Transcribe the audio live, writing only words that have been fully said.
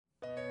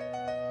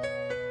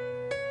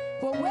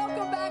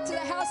back to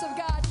the house of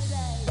God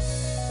today.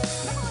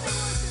 Come on and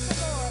worship the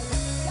Lord.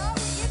 God,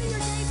 we enter your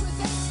gates with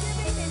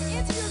thanksgiving and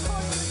into your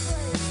courts with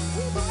praise.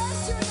 We bless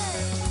your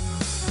name.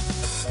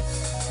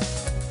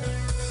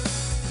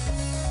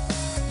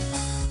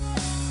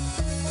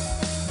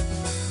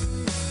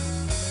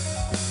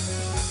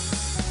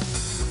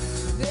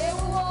 There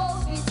were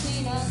walls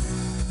between us.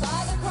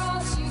 By the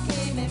cross you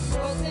came and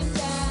broke them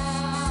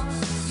down.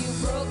 You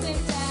broke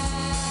them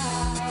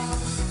down.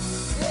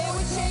 There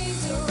were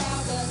chains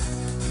around us.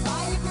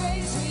 By your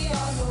grace we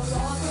are no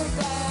longer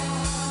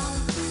bound.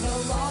 No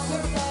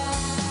longer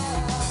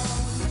bound.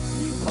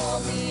 You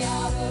called me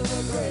out of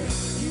the grave.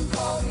 You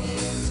called me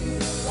into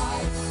the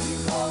light. You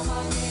called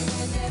my name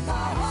and then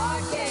my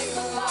heart came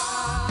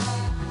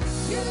alive.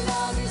 Your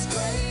love is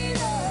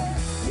greater.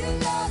 Your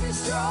love is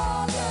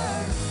stronger.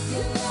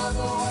 Your love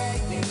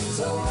awakens,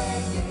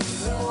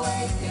 awakens,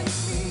 awakens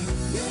me.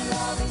 Your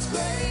love is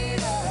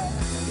greater.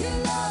 Your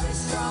love is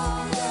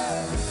stronger.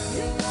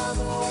 Your love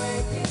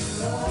awakens,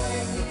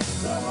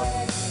 awakens,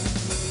 awakens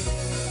me.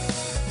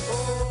 Oh,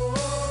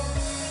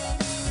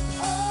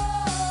 oh,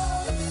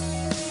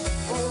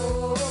 oh,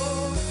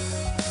 oh.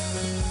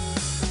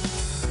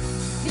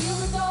 Feel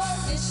the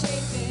darkness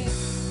shaking.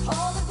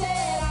 All the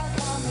dead are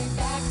coming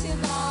back to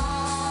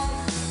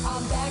life.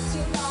 I'm back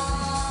to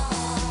life.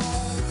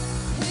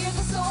 Hear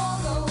the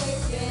song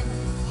awaken.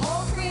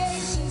 Whole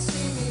creation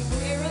singing.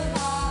 We're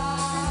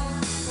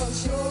alive.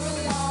 'Cause you're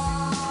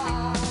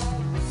alive.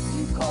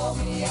 You call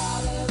me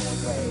out of the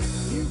grave.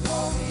 You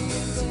call me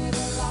into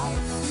the light.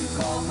 You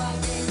call my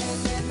name and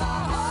then my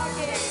heart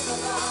came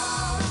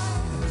alive.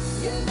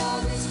 Your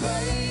love is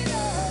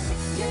greater.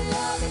 Your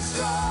love is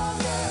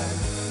stronger.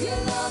 Your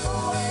love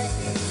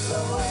awakens,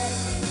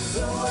 awakens,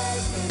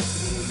 awakens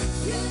me.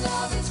 Your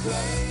love is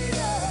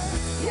greater.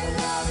 Your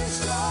love is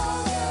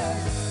stronger.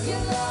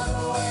 Your love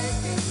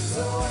awakens,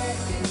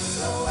 awakens,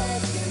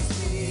 awakens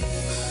me.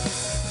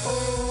 Oh,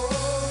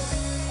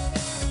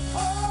 oh,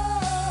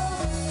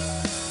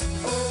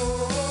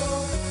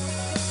 oh.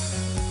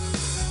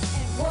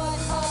 And what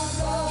a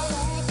love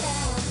we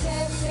found.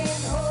 Death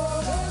can't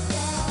hold us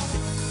down.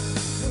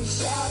 We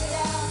shout it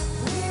out.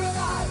 We're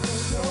alive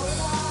 'cause you're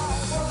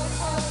alive. What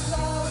a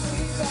love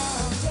we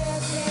found.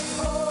 Death can't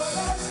hold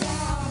us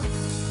down.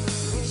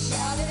 We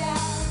shout it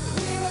out.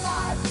 We're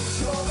alive 'cause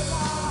you're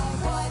alive.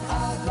 What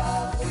a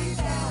love we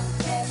found.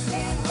 Death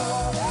can't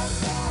hold us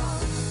down.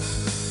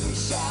 We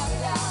shout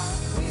it out.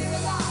 We're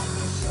alive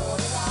 'cause you're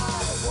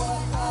alive.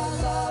 What a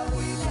love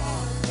we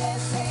found.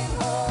 Death can't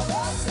hold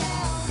us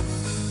down.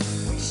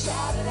 We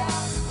shout it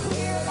out.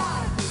 We're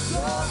alive 'cause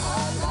you're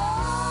alive.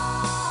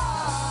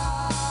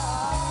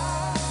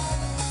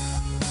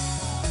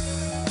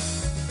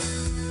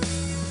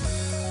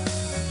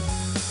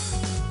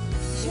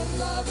 Your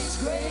love is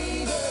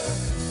greater.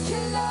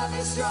 Your love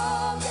is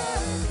stronger.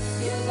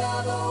 Your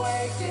love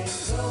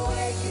awakens,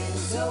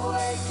 awakens,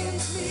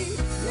 awakens me.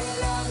 Your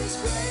love is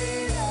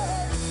greater.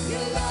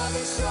 Your love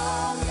is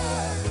stronger.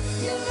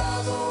 Your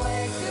love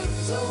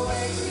awakens,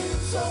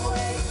 awakens,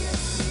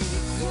 awakens me.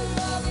 Your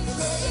love is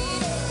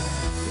greater.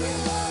 Your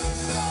love is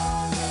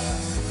stronger.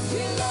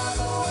 Your love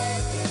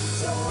awakens,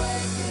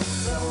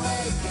 awakens,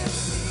 awakens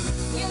me.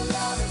 Your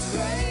love is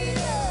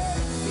greater.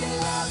 Your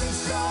love is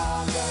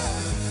stronger.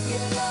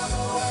 Your love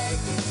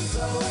awakens,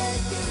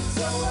 awakens,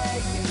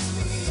 awakens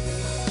me.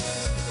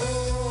 Oh,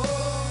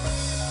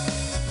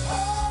 oh,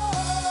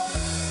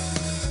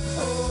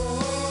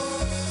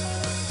 oh.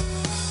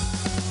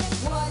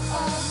 What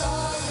a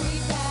love we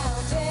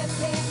found. Death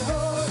can't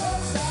hold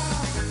us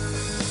down.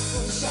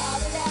 We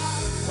shout it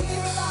out.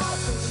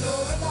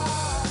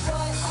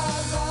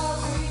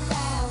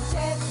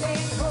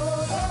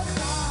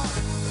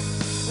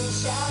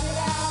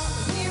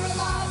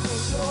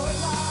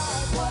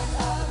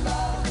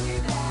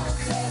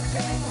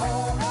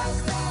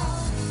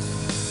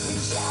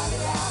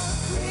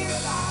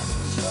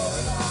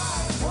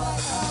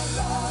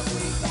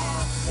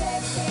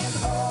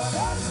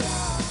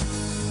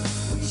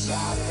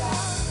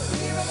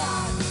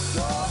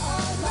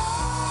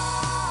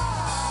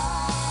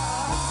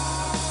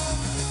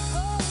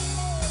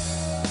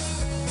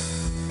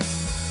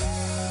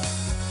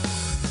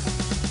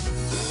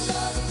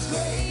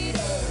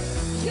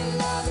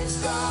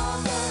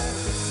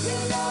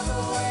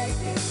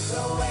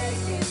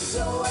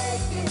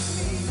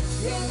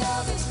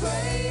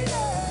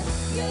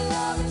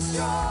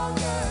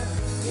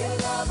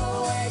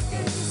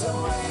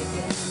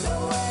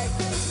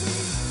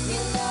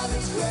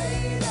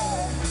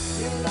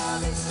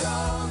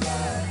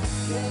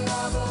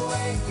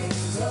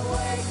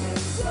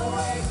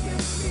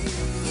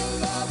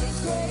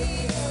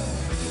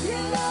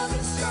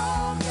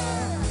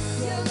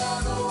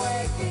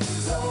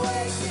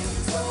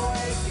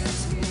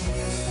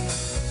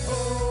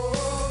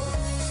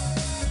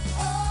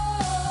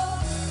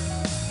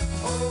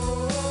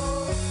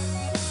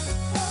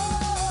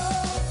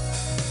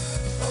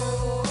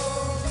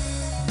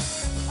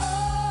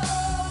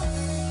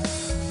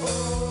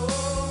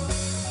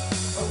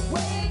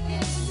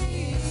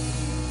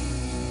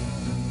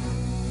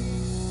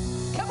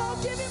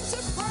 Give him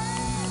some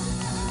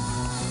praise.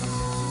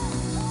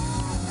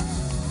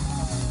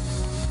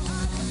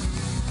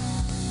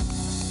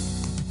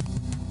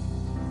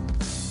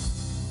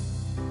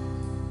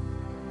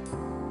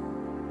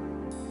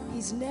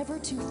 He's never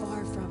too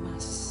far from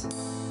us.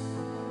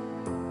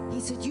 He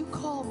said, you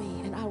call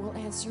me and I will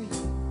answer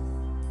you.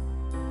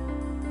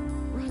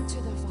 Run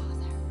to the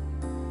Father.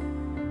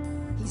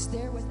 He's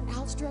there with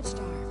outstretched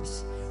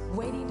arms,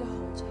 waiting to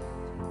hold you.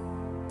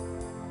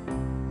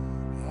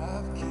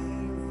 I've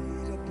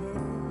carried a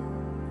burden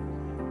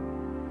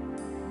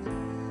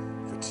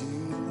for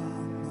too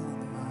long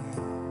on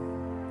my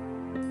own.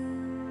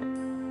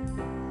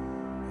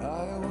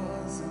 I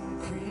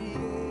wasn't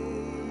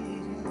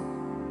created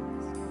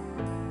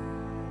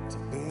to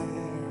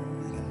bear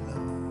it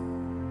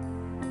alone.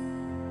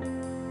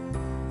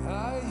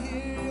 I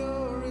hear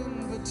your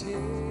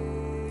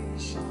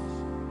invitation.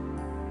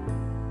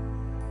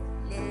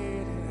 Let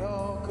it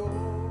all go.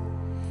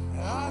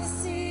 I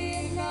see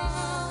it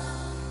now.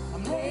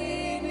 I'm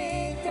laying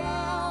it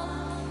down.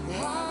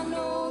 I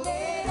know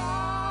that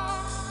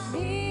I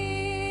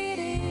need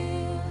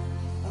you.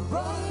 I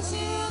run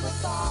to the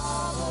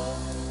Father.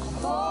 I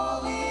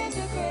fall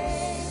into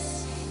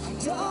grace. I'm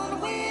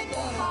done with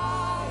the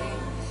hiding.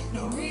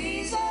 No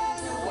reason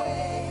to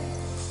wait.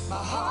 My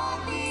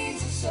heart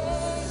needs a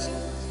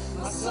surgeon.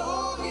 My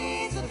soul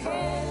needs a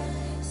friend.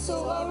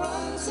 So I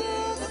run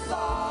to the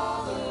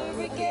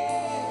Father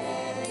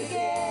again and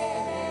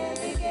again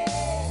and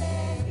again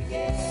and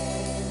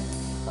again.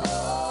 Oh,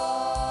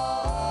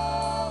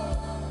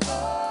 oh,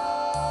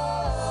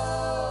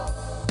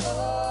 oh, oh.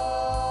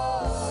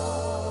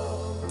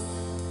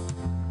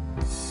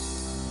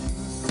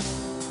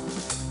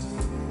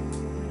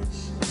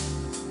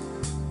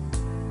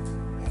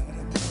 You had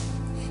a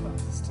plan from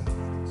the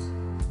start.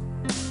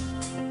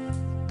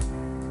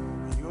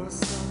 Your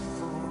son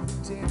for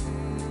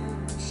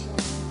redemption.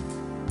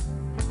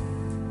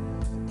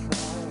 The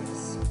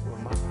price were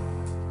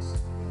mine.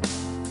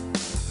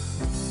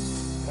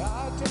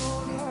 I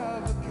don't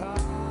have a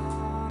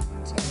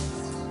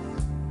contest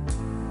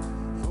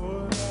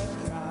for that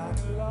kind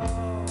of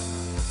love.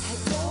 I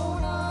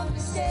don't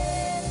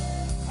understand.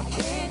 I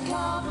can't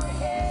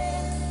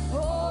comprehend.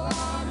 All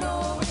I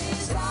know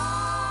is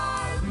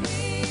I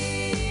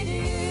need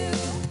you.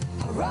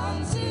 I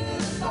run to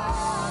the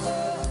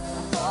Father. I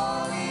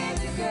fall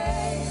into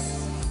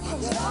grace.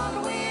 I'm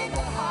done with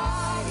the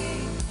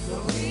hiding. No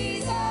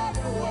reason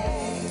to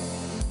wait.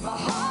 My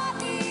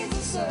heart needs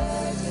a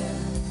surgeon.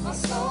 My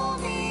soul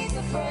needs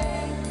a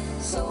friend.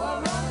 So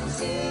I run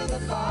to the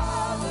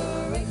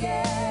Father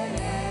again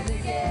and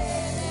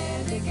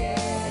again and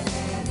again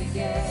and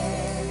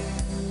again.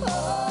 Oh,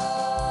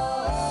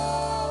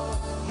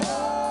 oh,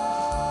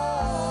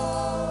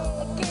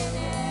 oh, again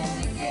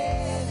and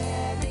again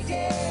and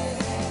again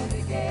and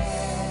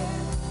again.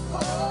 Oh,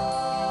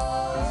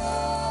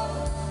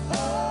 oh, oh.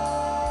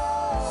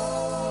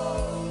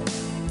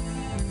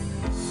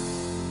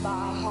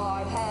 My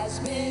heart has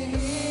been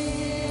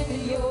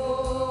in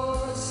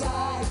your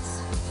sight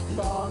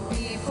long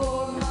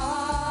before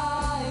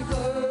my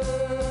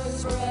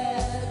first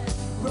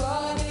breath.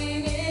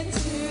 Running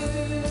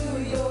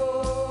into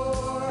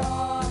your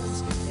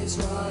arms is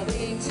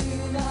running to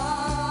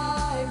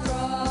life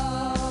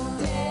from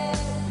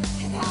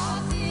death. And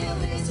I feel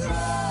this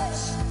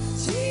rush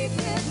deep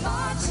in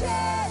my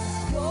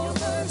chest. Your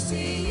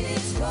mercy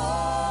is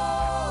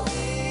calling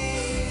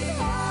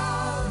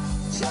out.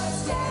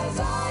 Just as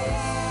I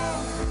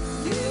am,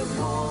 you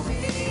pull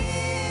me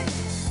in.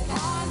 And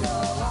I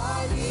know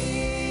I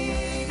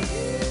need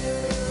you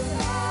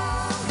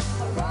now.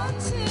 I run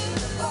to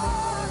the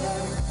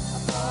Father. I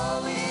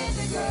fall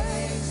into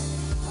grace.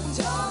 I'm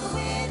done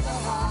with the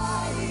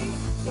hiding.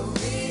 No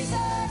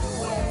reason to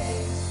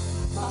wait.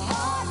 My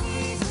heart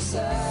needs a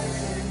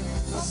surgeon.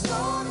 My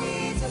soul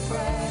needs a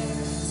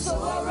friend. So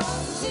I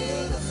run to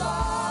the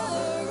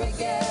Father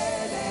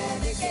again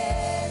and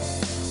again.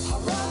 I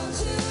run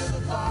to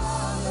the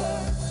Father.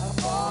 I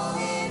fall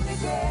into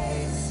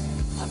grace.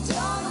 I'm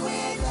done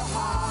with the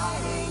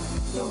hiding.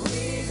 No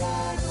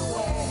reason to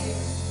wait.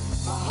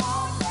 My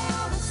heart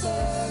found a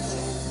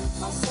surgeon.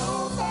 My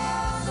soul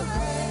found a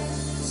friend.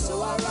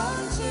 So I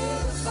run to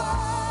the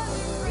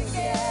Father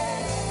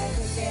again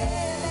and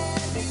again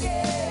and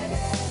again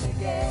and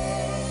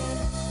again.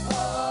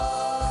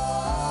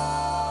 Oh,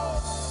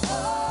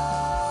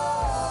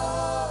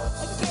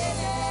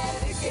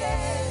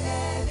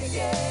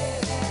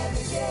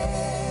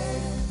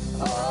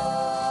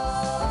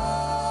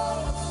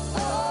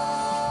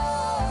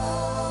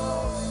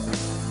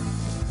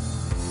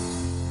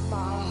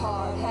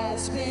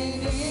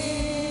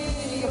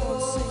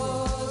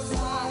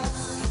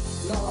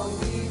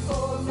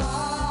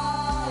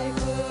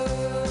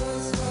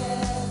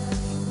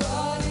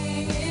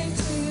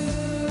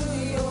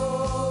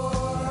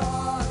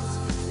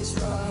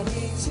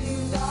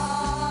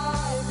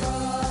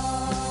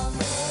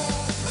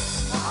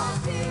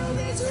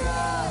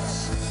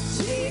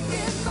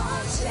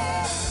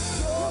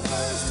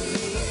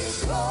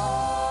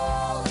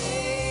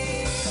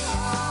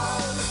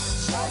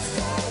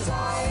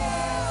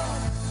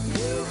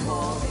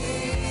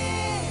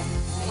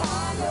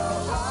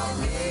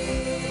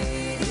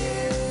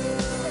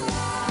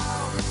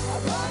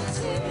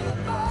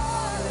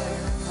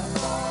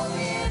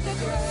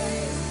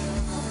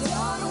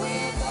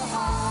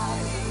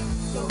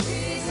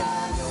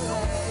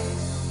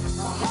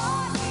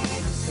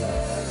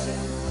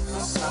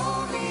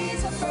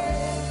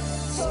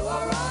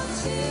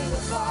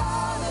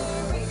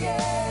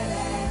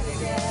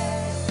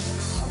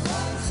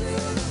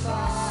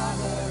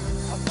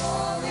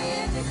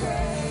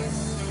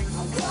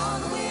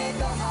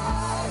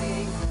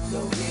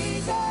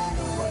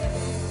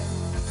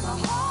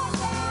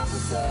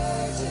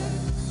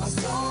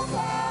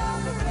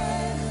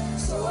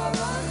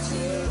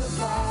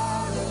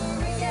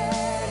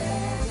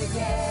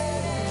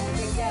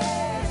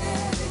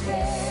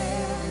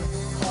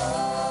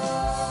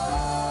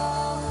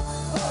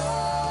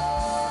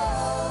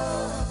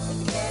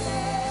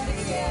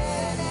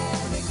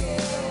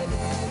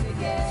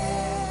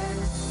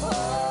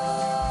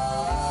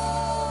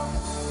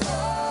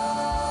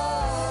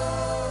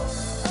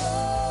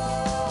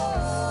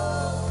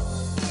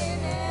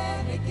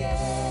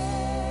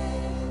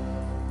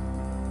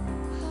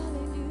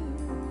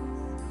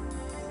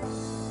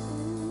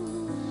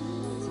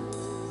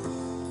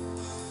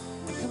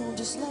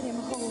 just let him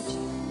hold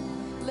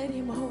you. Let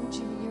him hold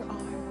you in your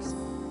arms.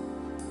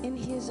 In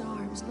his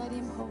arms, let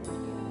him hold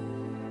you.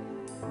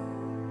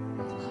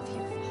 We love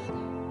you,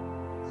 Father.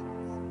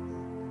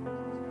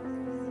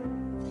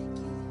 Thank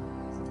you,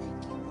 Lord.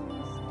 Thank you,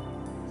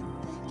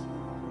 Lord. Thank you,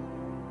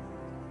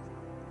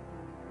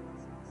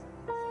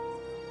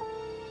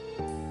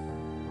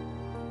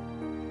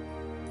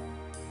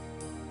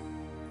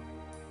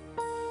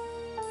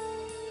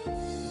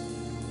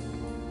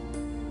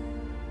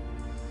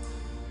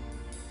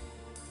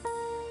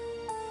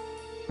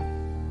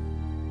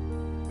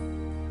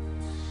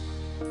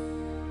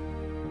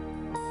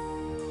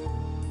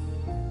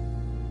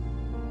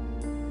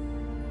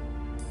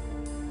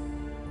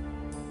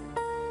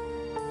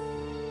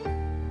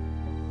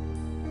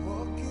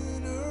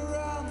 Walking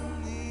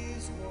around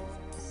these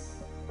walls,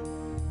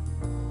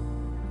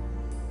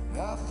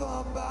 I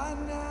thought by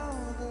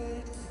now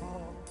they'd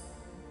fall,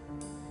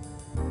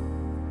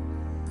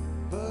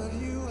 but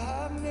you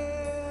have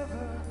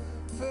never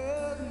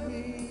failed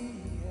me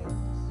yet.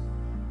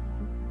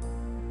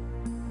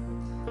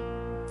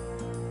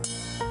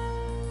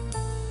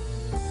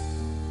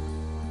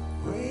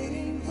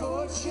 Waiting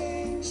for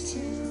change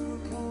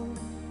to come,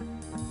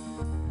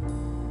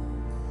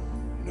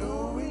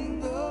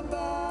 knowing the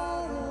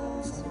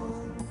battle's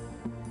won,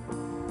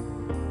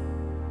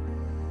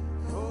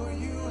 for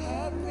you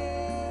have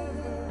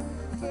never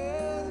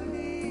failed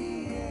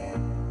me yet.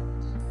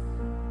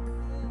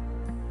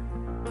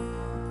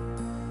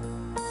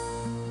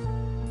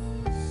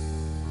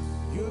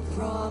 Your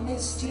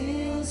promise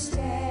still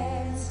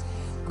stands,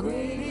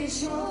 great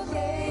is your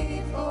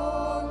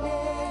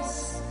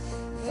faithfulness,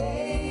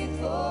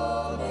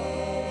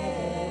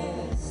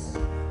 faithfulness.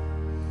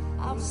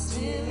 I'm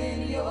still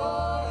in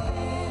your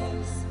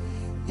hands.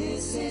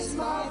 This is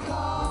my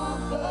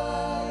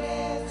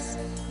confidence.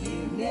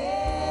 You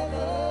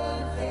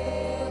never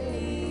fail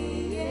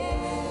me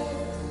yet.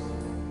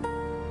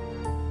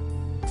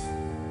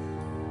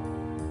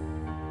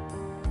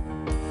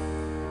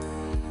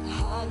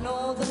 I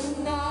know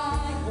the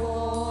night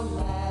won't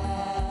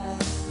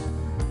last.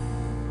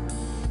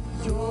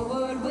 Your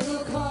word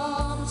will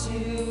come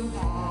to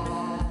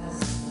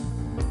pass.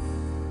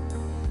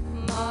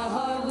 My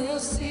heart will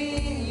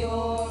sing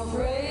your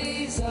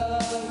praise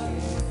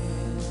again.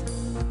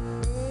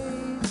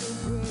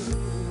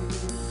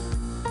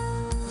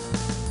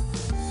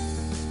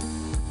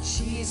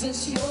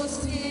 Jesus, you're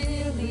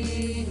still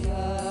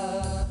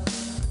enough.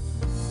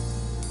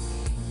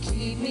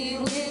 Keep me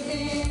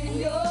within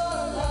your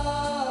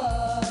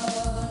love.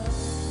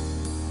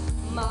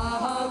 My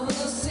heart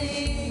will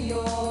sing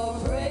your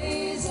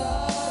praise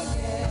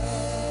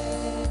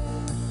again.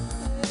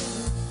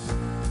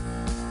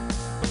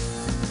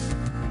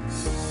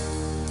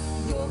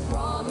 Your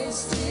promise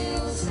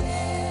still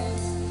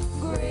stands.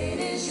 Great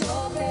is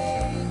your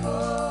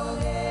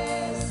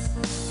faithfulness,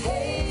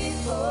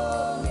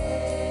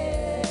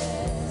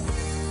 faithfulness.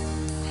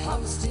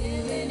 I'm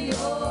still in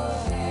your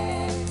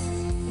hands.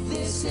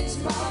 This is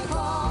my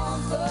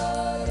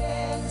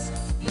confidence.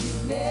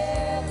 You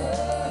never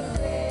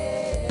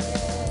fail.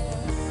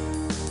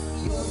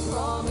 Your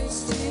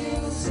promise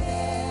still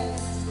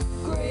stands.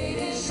 Great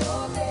is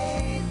your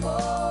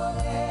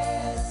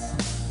faithfulness,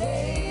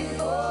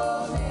 faithfulness.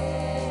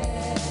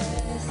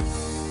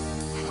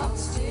 I'm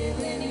still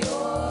in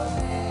your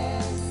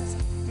hands.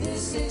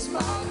 This is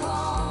my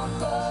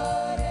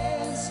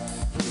confidence.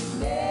 You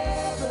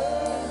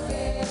never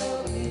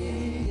fail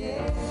me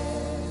yet.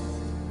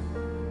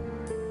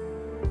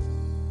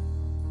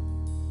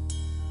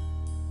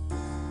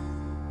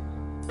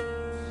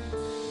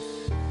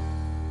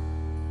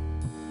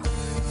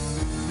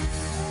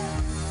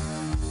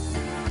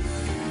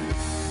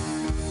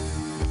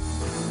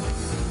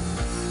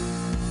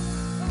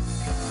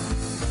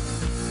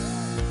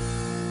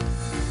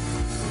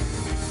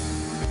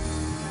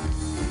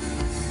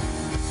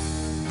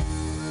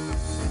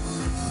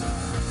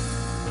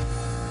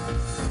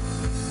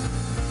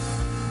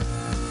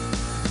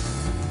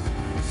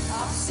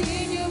 I've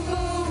seen you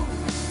move.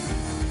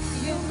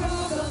 You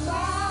move the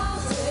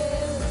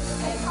mountains,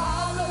 and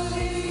I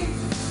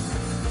believe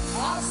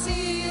I'll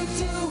see you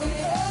do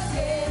it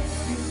again.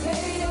 You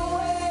made a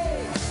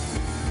way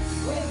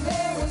when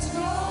there was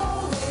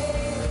no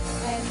way,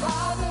 and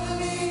I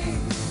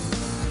believe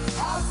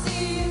I'll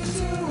see you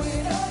do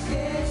it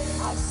again.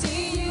 I've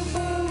seen you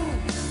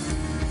move.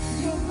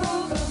 You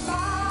move the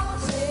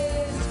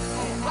mountains,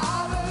 and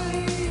I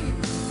believe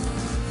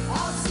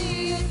I'll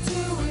see you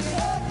do it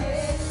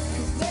again.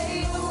 You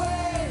made a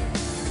way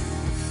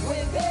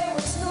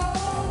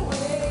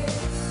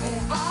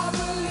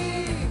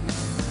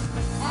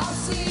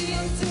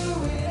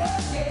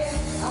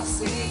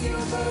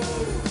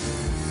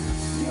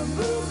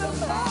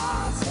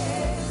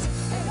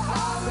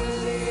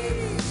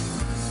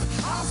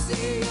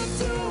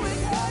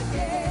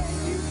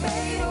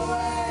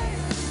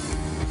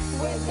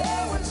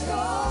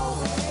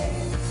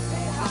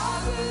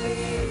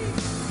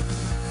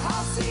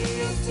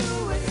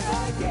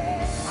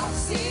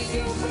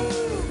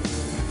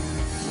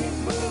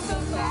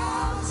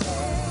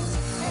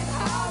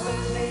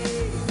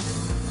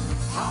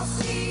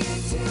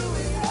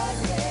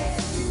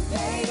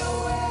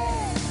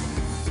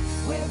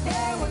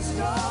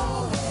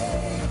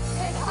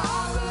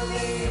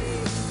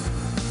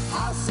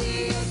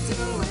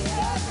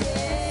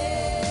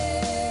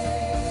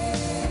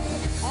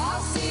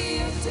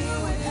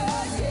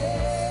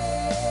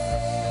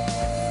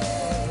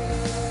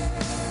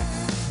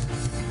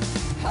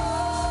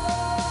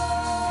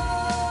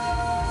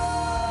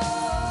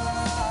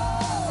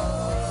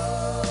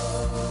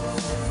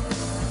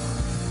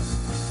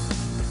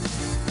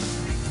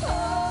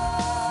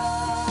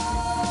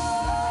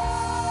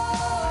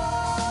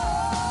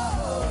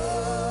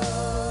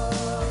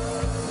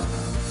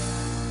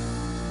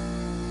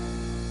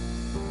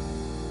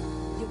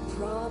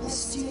promise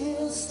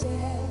still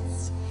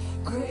stands.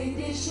 Great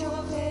is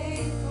your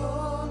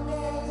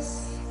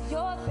faithfulness,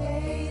 your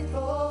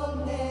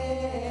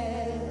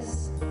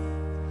faithfulness.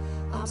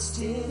 I'm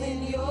still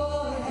in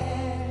your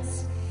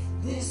hands.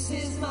 This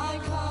is my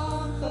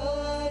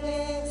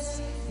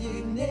confidence.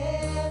 You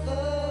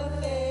never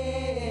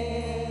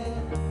fail.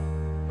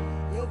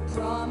 Your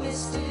promise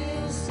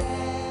still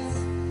stands.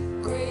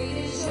 Great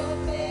is your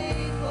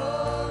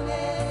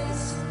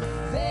faithfulness,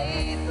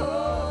 faithfulness.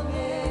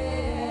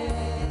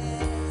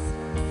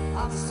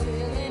 I'm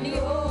still in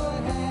your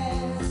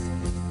hands.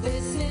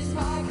 This is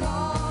my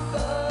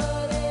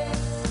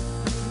confidence.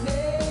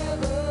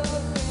 Never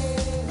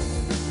fail.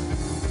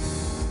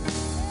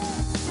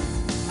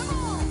 Come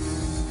on.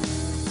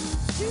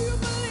 Do you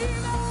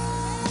believe it?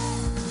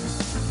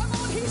 Come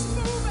on, he's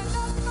moving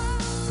that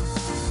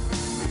mountain.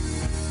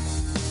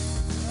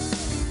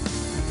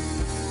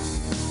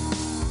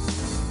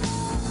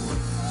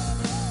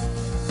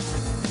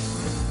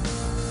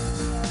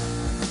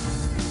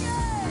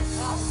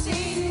 I've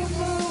seen you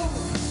move.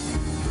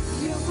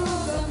 You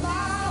move the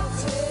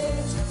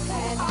mountains,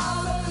 and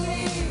I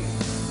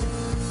believe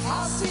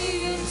I'll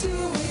see you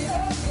do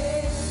it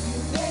again.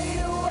 You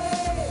made a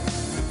way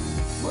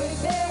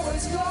when there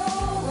was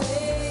no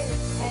way,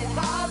 and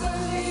I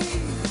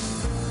believe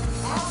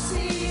I'll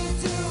see you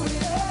do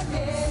it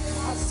again.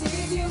 I've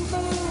seen you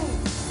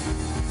move.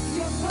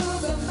 You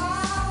move the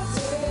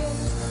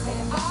mountains,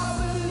 and I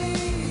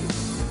believe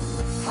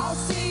I'll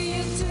see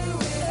you do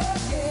it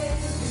again.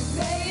 You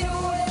made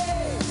a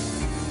way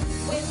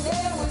when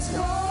there was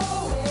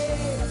no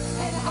way,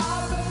 and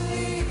I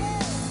believe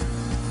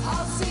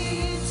I'll see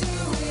you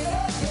do it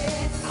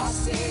again. I'll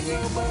see you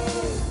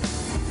move.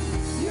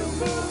 You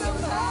move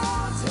the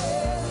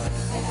mountains,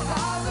 and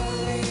I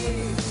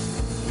believe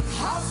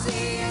I'll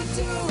see you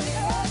do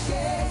it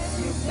again.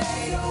 You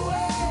made a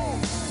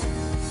way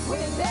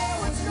when there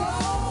was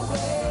no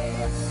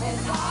way, and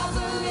I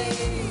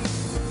believe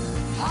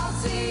I'll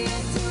see you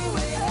do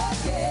it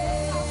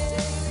again.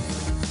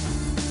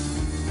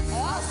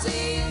 I'll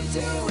see you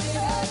do it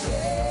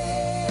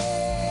again.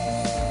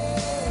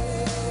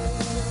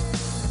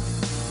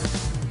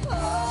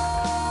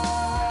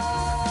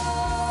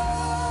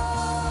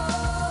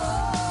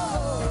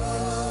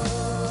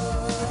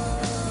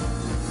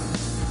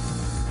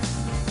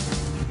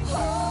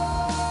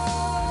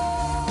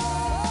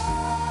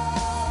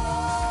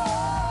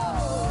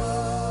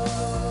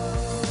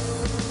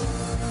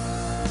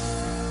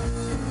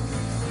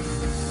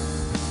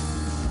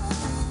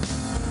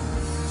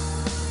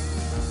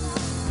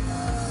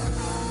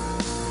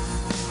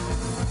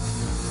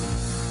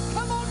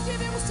 Come on,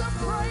 give him some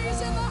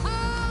praise in the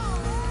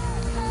house.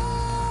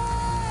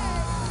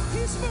 Hey,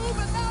 he's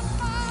moving that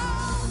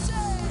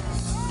mountain.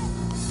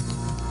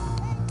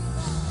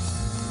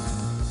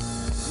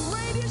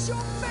 Great is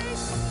your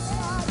faithfulness,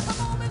 God.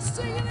 Come on and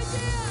sing it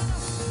again.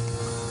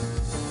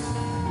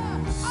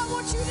 I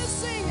want you to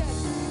sing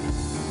it.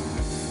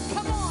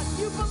 Come on,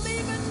 you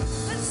believe it?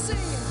 Let's sing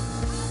it.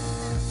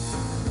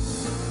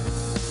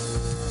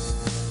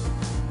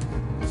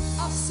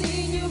 I've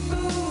seen you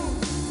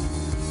move.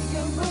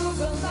 You move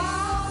the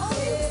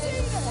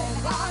mountains,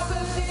 and I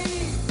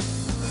believe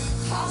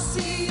I'll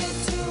see you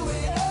do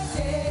it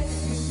again.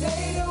 You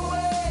made a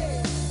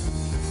way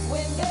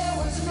when there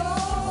was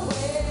no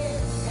way,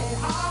 and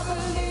I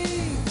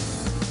believe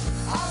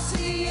I'll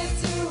see you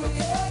do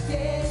it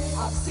again.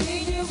 I've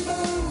seen you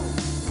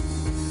move.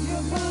 You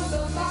move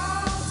the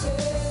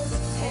mountains,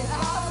 and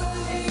I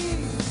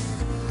believe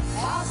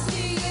I'll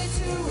see you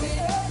do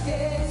it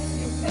again.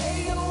 You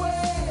made a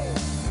way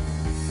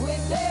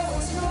when there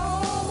was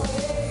no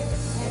way,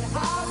 and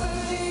I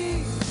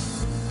believe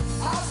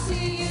I'll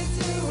see you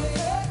do it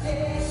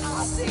again.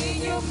 I've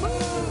seen you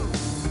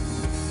move.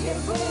 You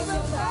move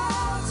the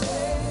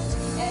mountains,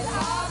 and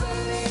I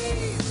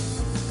believe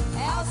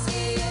I'll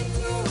see you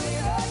do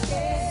it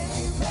again.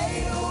 You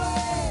made a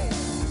way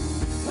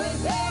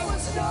when there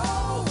was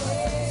no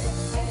way,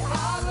 and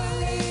I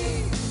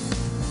believe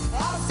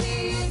I'll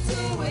see you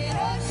do it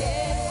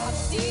again. I've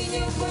seen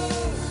you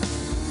move.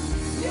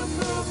 You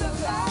move the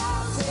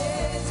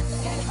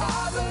mountains, and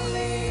I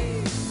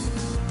believe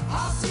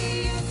I'll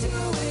see you do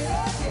it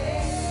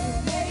again.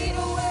 You made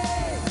a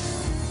way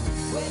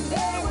when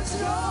there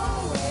was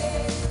no way,